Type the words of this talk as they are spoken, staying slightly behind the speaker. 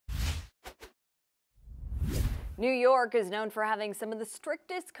New York is known for having some of the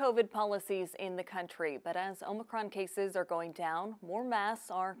strictest COVID policies in the country, but as Omicron cases are going down, more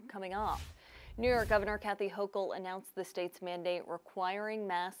masks are coming off. New York Governor Kathy Hochul announced the state's mandate requiring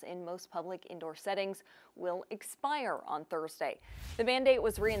masks in most public indoor settings will expire on Thursday. The mandate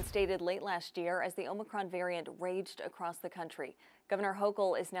was reinstated late last year as the Omicron variant raged across the country. Governor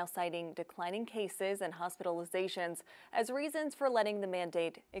Hochul is now citing declining cases and hospitalizations as reasons for letting the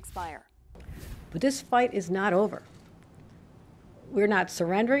mandate expire. But this fight is not over. We're not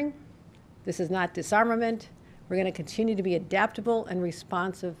surrendering. This is not disarmament. We're going to continue to be adaptable and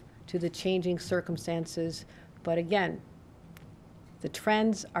responsive to the changing circumstances. But again, the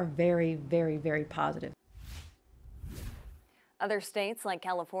trends are very, very, very positive. Other states like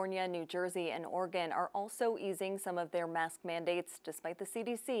California, New Jersey, and Oregon are also easing some of their mask mandates, despite the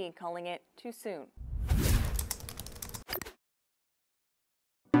CDC calling it too soon.